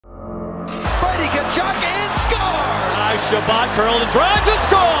Brady Tkachuk and scores! Shabbat curled and drives and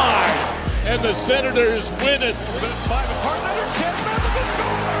scores! And the Senators win it. Five apart, another chance, Matheson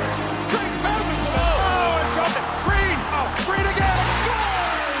scores! Drake Matheson, and dropped it. Green, Green again, scores!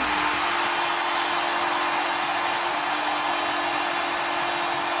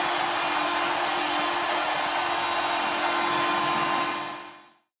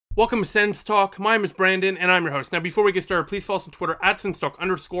 Welcome to SENS Talk. My name is Brandon, and I'm your host. Now, before we get started, please follow us on Twitter at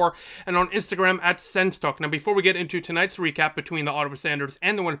 @SensTalk_, and on Instagram at SensTalk. Now, before we get into tonight's recap between the Ottawa Senators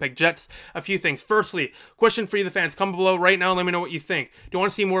and the Winnipeg Jets, a few things. Firstly, question for you, the fans. Comment below right now. Let me know what you think. Do you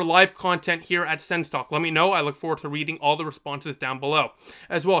want to see more live content here at SENS Talk? Let me know. I look forward to reading all the responses down below.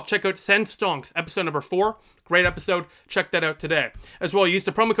 As well, check out SENS Talks, episode number 4. Great episode. Check that out today. As well, use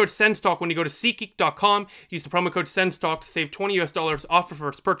the promo code SENSTALK when you go to SeatGeek.com. Use the promo code SENSTALK to save $20 off your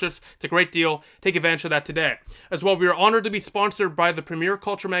first purchase. It's a great deal. Take advantage of that today. As well, we are honored to be sponsored by the premier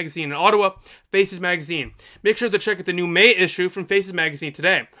culture magazine in Ottawa, Faces Magazine. Make sure to check out the new May issue from Faces Magazine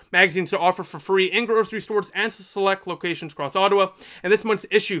today. Magazines are offered for free in grocery stores and select locations across Ottawa. And this month's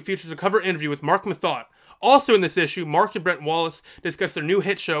issue features a cover interview with Mark Methot. Also in this issue, Mark and Brent Wallace discuss their new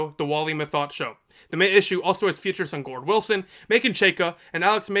hit show, The Wally Methot Show. The May issue also has features on Gord Wilson, Macon Chayka, and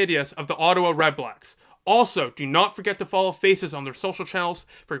Alex Medias of the Ottawa Red Blacks. Also, do not forget to follow Faces on their social channels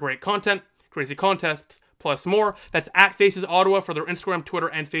for great content, crazy contests, plus more. That's at Faces Ottawa for their Instagram, Twitter,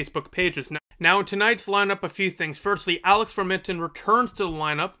 and Facebook pages. Now in tonight's lineup, a few things. Firstly, Alex Fermenton returns to the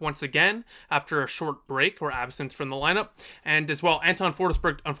lineup once again after a short break or absence from the lineup. And as well, Anton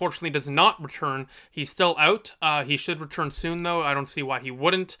Forsberg unfortunately does not return. He's still out. He should return soon though. I don't see why he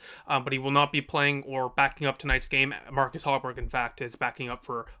wouldn't, but he will not be playing or backing up tonight's game. Marcus Hallberg, in fact, is backing up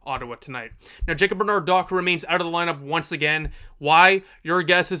for Ottawa tonight. Now, Jacob Bernard-Docker remains out of the lineup once again. Why? Your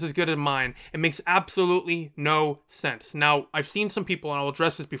guess is as good as mine. It makes absolutely no sense. Now, I've seen some people, and I'll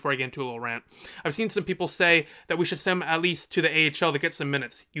address this before I get into a little rant. I've seen some people say that we should send him at least to the AHL to get some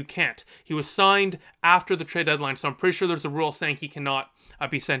minutes. You can't. He was signed after the trade deadline, so I'm pretty sure there's a rule saying he cannot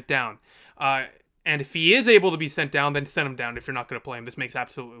be sent down. And if he is able to be sent down, then send him down if you're not going to play him. This makes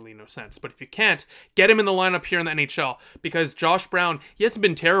absolutely no sense. But if you can't, get him in the lineup here in the NHL. Because Josh Brown, he hasn't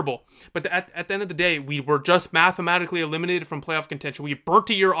been terrible. But at the end of the day, we were just mathematically eliminated from playoff contention. We burnt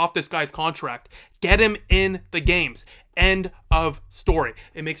a year off this guy's contract. Get him in the games. End of story.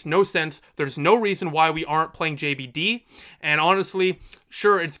 It makes no sense. There's no reason why we aren't playing JBD. And honestly,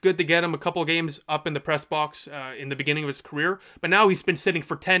 sure, it's good to get him a couple of games up in the press box in the beginning of his career. But now he's been sitting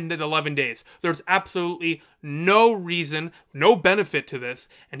for 10 to 11 days. There's absolutely no reason, no benefit to this.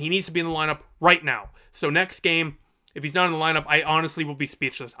 And he needs to be in the lineup right now. So next game, if he's not in the lineup, I honestly will be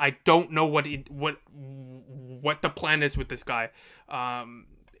speechless. I don't know what the plan is with this guy.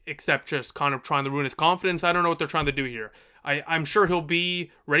 Except just kind of trying to ruin his confidence. I don't know what they're trying to do here. I'm sure he'll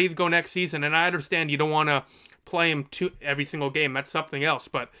be ready to go next season, and I understand you don't want to play him every single game. That's something else.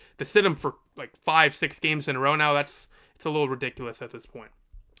 But to sit him for like 5-6 games in a row now, it's a little ridiculous at this point.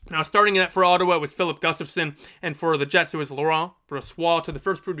 Now, starting in it for Ottawa was Filip Gustavsson, and for the Jets, it was Laurent Brossoit to the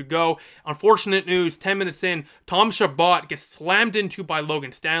first period to go. Unfortunate news, 10 minutes in, Tom Chabot gets slammed into by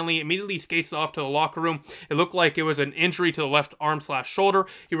Logan Stanley, immediately skates off to the locker room. It looked like it was an injury to the left arm/shoulder.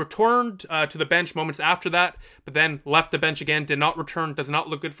 He returned to the bench moments after that, but then left the bench again, did not return, does not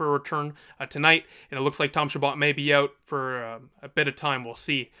look good for a return tonight, and it looks like Tom Chabot may be out for a bit of time. We'll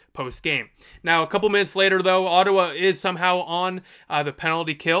see post-game. Now, a couple minutes later, though, Ottawa is somehow on the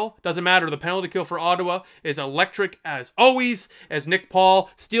penalty kill. Doesn't matter. The penalty kill for Ottawa is electric as always, as Nick Paul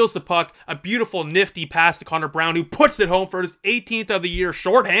steals the puck. A beautiful, nifty pass to Connor Brown, who puts it home for his 18th of the year,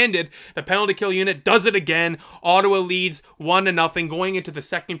 shorthanded. The penalty kill unit does it again. Ottawa leads 1-0 going into the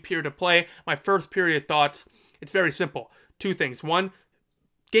second period of play. My first period thoughts, it's very simple. Two things. One,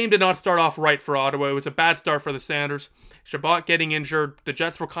 game did not start off right for Ottawa. It was a bad start for the Senators. Chabot getting injured. The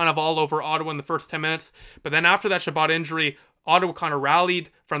Jets were kind of all over Ottawa in the first 10 minutes. But then after that Chabot injury, Ottawa kind of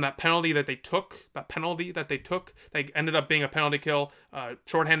rallied from that penalty that they took. They ended up being a penalty kill,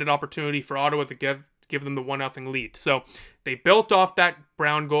 shorthanded opportunity for Ottawa to give them the 1-0 lead. So they built off that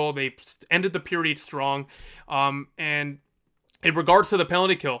Brown goal. They ended the period strong. And in regards to the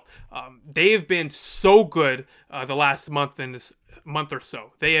penalty kill, they've been so good the last month or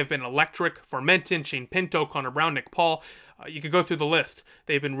so. They have been electric. Fermenton, Shane Pinto, Connor Brown, Nick Paul. You could go through the list.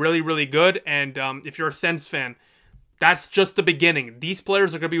 They've been really, really good. And if you're a Sens fan, that's just the beginning. These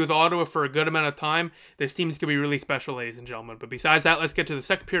players are going to be with Ottawa for a good amount of time. This team is going to be really special, ladies and gentlemen. But besides that, let's get to the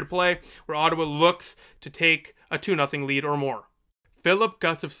second period of play, where Ottawa looks to take a 2-0 lead or more. Filip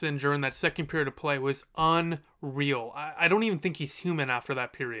Gustavsson during that second period of play was unreal. I don't even think he's human after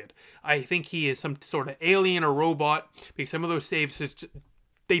that period. I think he is some sort of alien or robot, because some of those saves,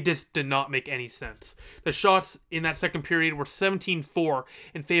 they just did not make any sense. The shots in that second period were 17-4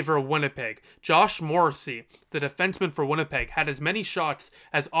 in favor of Winnipeg. Josh Morrissey, the defenseman for Winnipeg, had as many shots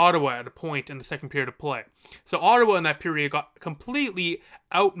as Ottawa at a point in the second period of play. So Ottawa in that period got completely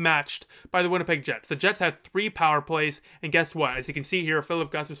outmatched by the Winnipeg Jets. The Jets had 3 power plays, and guess what? As you can see here,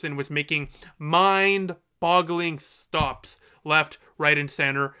 Filip Gustavsson was making mind-boggling stops left, right, and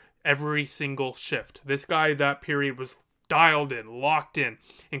center every single shift. This guy that period was dialed in, locked in.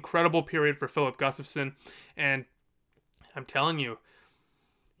 Incredible period for Filip Gustavsson, and I'm telling you,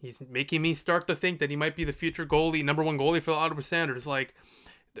 he's making me start to think that he might be the future goalie, number 1 goalie for the Ottawa Senators. Like,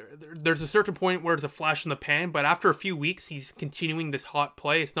 there's a certain point where it's a flash in the pan, but after a few weeks, he's continuing this hot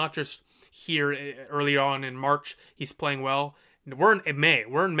play. It's not just here early on in March. He's playing well. We're in May.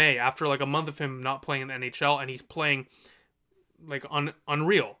 We're in May after like a month of him not playing in the NHL, and he's playing like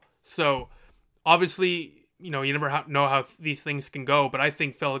unreal. So obviously, you know, you never know how these things can go, but I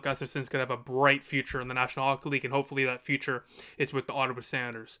think Filip Gustavsson's going to have a bright future in the National Hockey League, and hopefully that future is with the Ottawa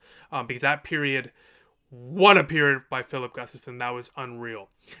Senators. Because that period, what a period by Filip Gustavsson. That was unreal.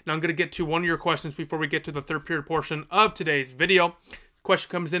 Now I'm going to get to one of your questions before we get to the third period portion of today's video.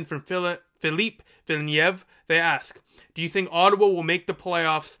 Question comes in from Philippe Villeneuve. They ask, do you think Ottawa will make the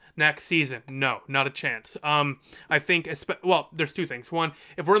playoffs next season? No, not a chance. I think, well, there's 2 things. One,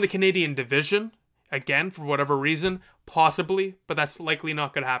 if we're in the Canadian division, again, for whatever reason, possibly, but that's likely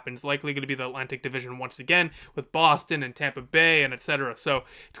not going to happen. It's likely going to be the Atlantic Division once again with Boston and Tampa Bay and etc. So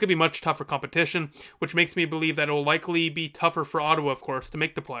it's going to be much tougher competition, which makes me believe that it will likely be tougher for Ottawa, of course, to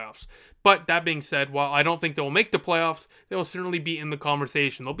make the playoffs. But that being said, while I don't think they will make the playoffs, they will certainly be in the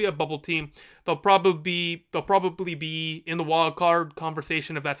conversation. They'll be a bubble team. They'll probably be in the wild card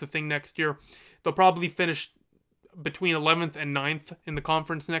conversation if that's a thing next year. They'll probably finish between 11th and 9th in the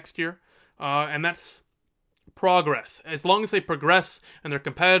conference next year. And that's progress. As long as they progress and they're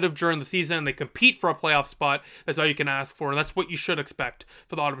competitive during the season and they compete for a playoff spot, that's all you can ask for. And that's what you should expect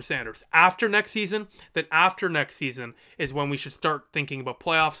for the Ottawa Senators. After next season is when we should start thinking about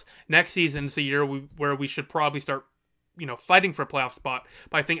playoffs. Next season is the year where we should probably start, you know, fighting for a playoff spot.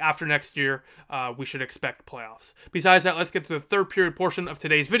 But I think after next year, we should expect playoffs. Besides that, let's get to the third period portion of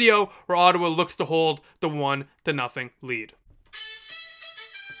today's video, where Ottawa looks to hold the 1-0 lead.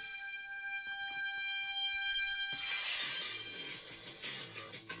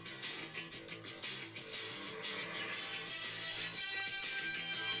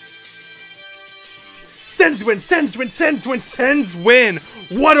 Sens win, Sens win, Sens win, Sens win.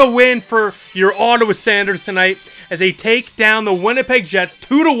 What a win for your Ottawa Senators tonight as they take down the Winnipeg Jets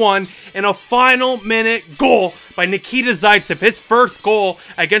 2-1 in a final minute goal by Nikita Zaitsev. His first goal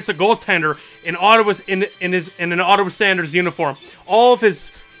against a goaltender in an Ottawa Senators uniform. All of his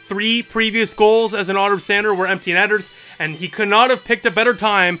 3 previous goals as an Ottawa Senator were empty netters, and he could not have picked a better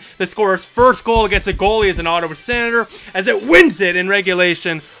time to score his first goal against a goalie as an Ottawa Senator, as it wins it in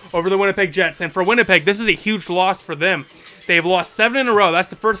regulation over the Winnipeg Jets. And for Winnipeg, this is a huge loss for them. They've lost 7 in a row. That's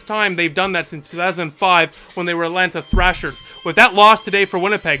the first time they've done that since 2005 when they were Atlanta Thrashers. With that loss today for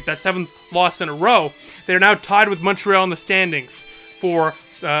Winnipeg, that 7th loss in a row, they're now tied with Montreal in the standings for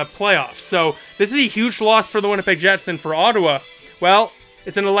playoffs. So this is a huge loss for the Winnipeg Jets, and for Ottawa, well,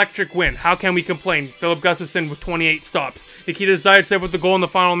 it's an electric win. How can we complain? Filip Gustavsson with 28 stops. Nikita Zaitsev with the goal in the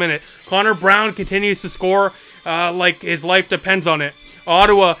final minute. Connor Brown continues to score like his life depends on it.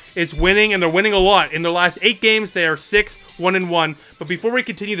 Ottawa is winning, and they're winning a lot. In their last 8 games, they are 6-1-1. But before we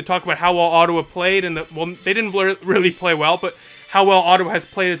continue to talk about how well Ottawa played, well, they didn't really play well, but how well Ottawa has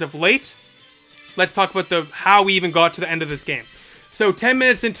played as of late, let's talk about how we even got to the end of this game. So 10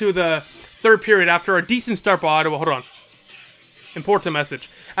 minutes into the third period, after a decent start by Ottawa, hold on. Important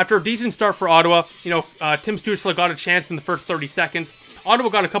message. After a decent start for Ottawa, Tim Stützle got a chance in the first 30 seconds. Ottawa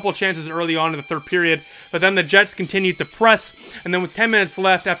got a couple of chances early on in the third period, but then the Jets continued to press, and then with 10 minutes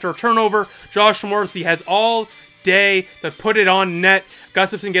left after a turnover, Josh Morrissey has all day to put it on net.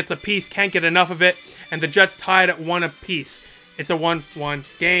 Gustavsson gets a piece, can't get enough of it, and the Jets tied at 1 apiece. It's a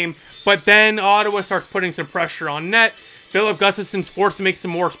 1-1 game, but then Ottawa starts putting some pressure on net. Filip Gustavsson's forced to make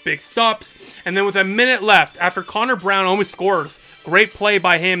some more big stops, and then with a minute left, after Connor Brown almost scores, great play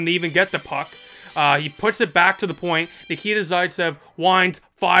by him to even get the puck, he puts it back to the point. Nikita Zaitsev winds,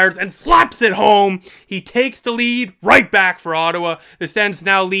 fires, and slaps it home. He takes the lead right back for Ottawa. The Sens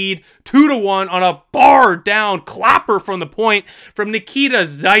now lead 2-1 on a bar-down clapper from the point from Nikita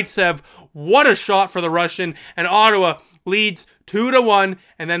Zaitsev. What a shot for the Russian. And Ottawa leads 2-1,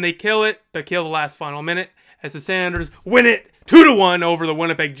 and then they kill it. They kill the last final minute as the Senators win it 2-1 over the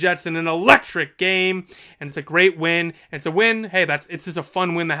Winnipeg Jets in an electric game, and it's a great win. And it's a win. Hey, it's just a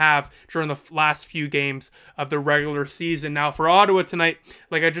fun win to have during the last few games of the regular season. Now for Ottawa tonight,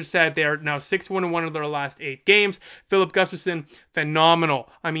 like I just said, they are now 6-1 of their last 8 games. Filip Gustavsson, phenomenal.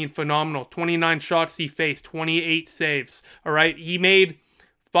 I mean, phenomenal. 29 shots he faced, 28 saves. All right, he made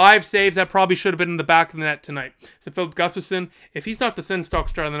 5 saves that probably should have been in the back of the net tonight. So Filip Gustavsson, if he's not the SENS Talk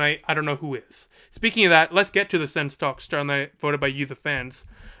Star of the night, I don't know who is. Speaking of that, let's get to the SENS Talk Star of the night voted by you, the fans.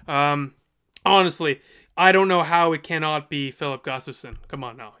 Honestly, I don't know how it cannot be Filip Gustavsson. Come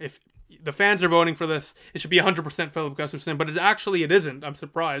on now. If the fans are voting for this, it should be 100% Filip Gustavsson, but it isn't. I'm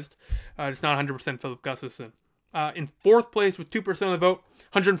surprised. It's not 100% Filip Gustavsson. In 4th place with 2% of the vote,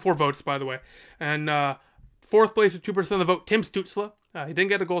 104 votes, by the way. And 4th place with 2% of the vote, Tim Stützle. He didn't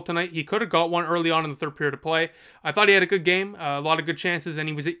get a goal tonight. He could have got one early on in the 3rd period of play. I thought he had a good game, a lot of good chances, and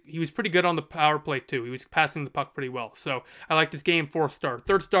he was pretty good on the power play too. He was passing the puck pretty well. So I like this game. 4th star.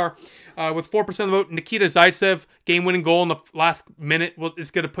 3rd star with 4% of the vote, Nikita Zaitsev, game-winning goal in the last minute is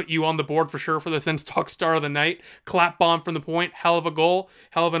going to put you on the board for sure for the SENS Talk Star of the night. Clap bomb from the point. Hell of a goal.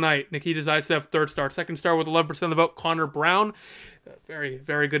 Hell of a night. Nikita Zaitsev, 3rd star. 2nd star with 11% of the vote, Connor Brown. Very,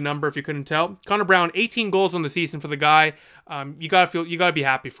 very good number if you couldn't tell. Connor Brown, 18 goals on the season for the guy. You gotta be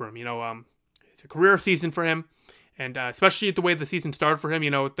happy for him. You know, it's a career season for him, and especially the way the season started for him.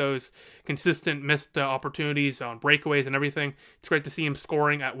 You know, with those consistent missed opportunities on breakaways and everything. It's great to see him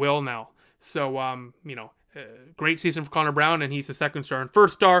scoring at will now. So, you know, great season for Connor Brown, and he's the 2nd star. And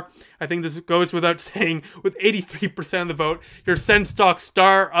 1st star, I think this goes without saying, with 83% of the vote, your SENS Talk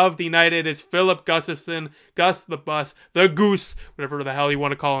Star of the night, it is Filip Gustavsson, Gus the Bus, the Goose, whatever the hell you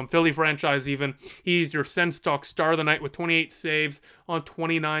want to call him, Philly franchise even. He's your SENS Talk Star of the night with 28 saves on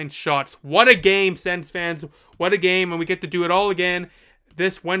 29 shots. What a game, Sens fans. What a game, and we get to do it all again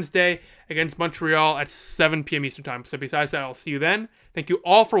this Wednesday against Montreal at 7 p.m. Eastern Time. So besides that, I'll see you then. Thank you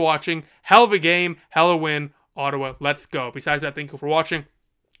all for watching. Hell of a game. Hell of a win. Ottawa, let's go. Besides that, thank you for watching.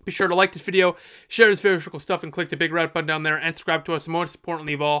 Be sure to like this video, share this video cool stuff, and click the big red button down there, and subscribe to us. And most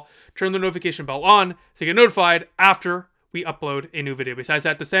importantly of all, turn the notification bell on so you get notified after we upload a new video. Besides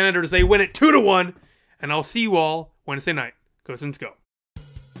that, the Senators, they win it 2-1, and I'll see you all Wednesday night. Go Sens, go.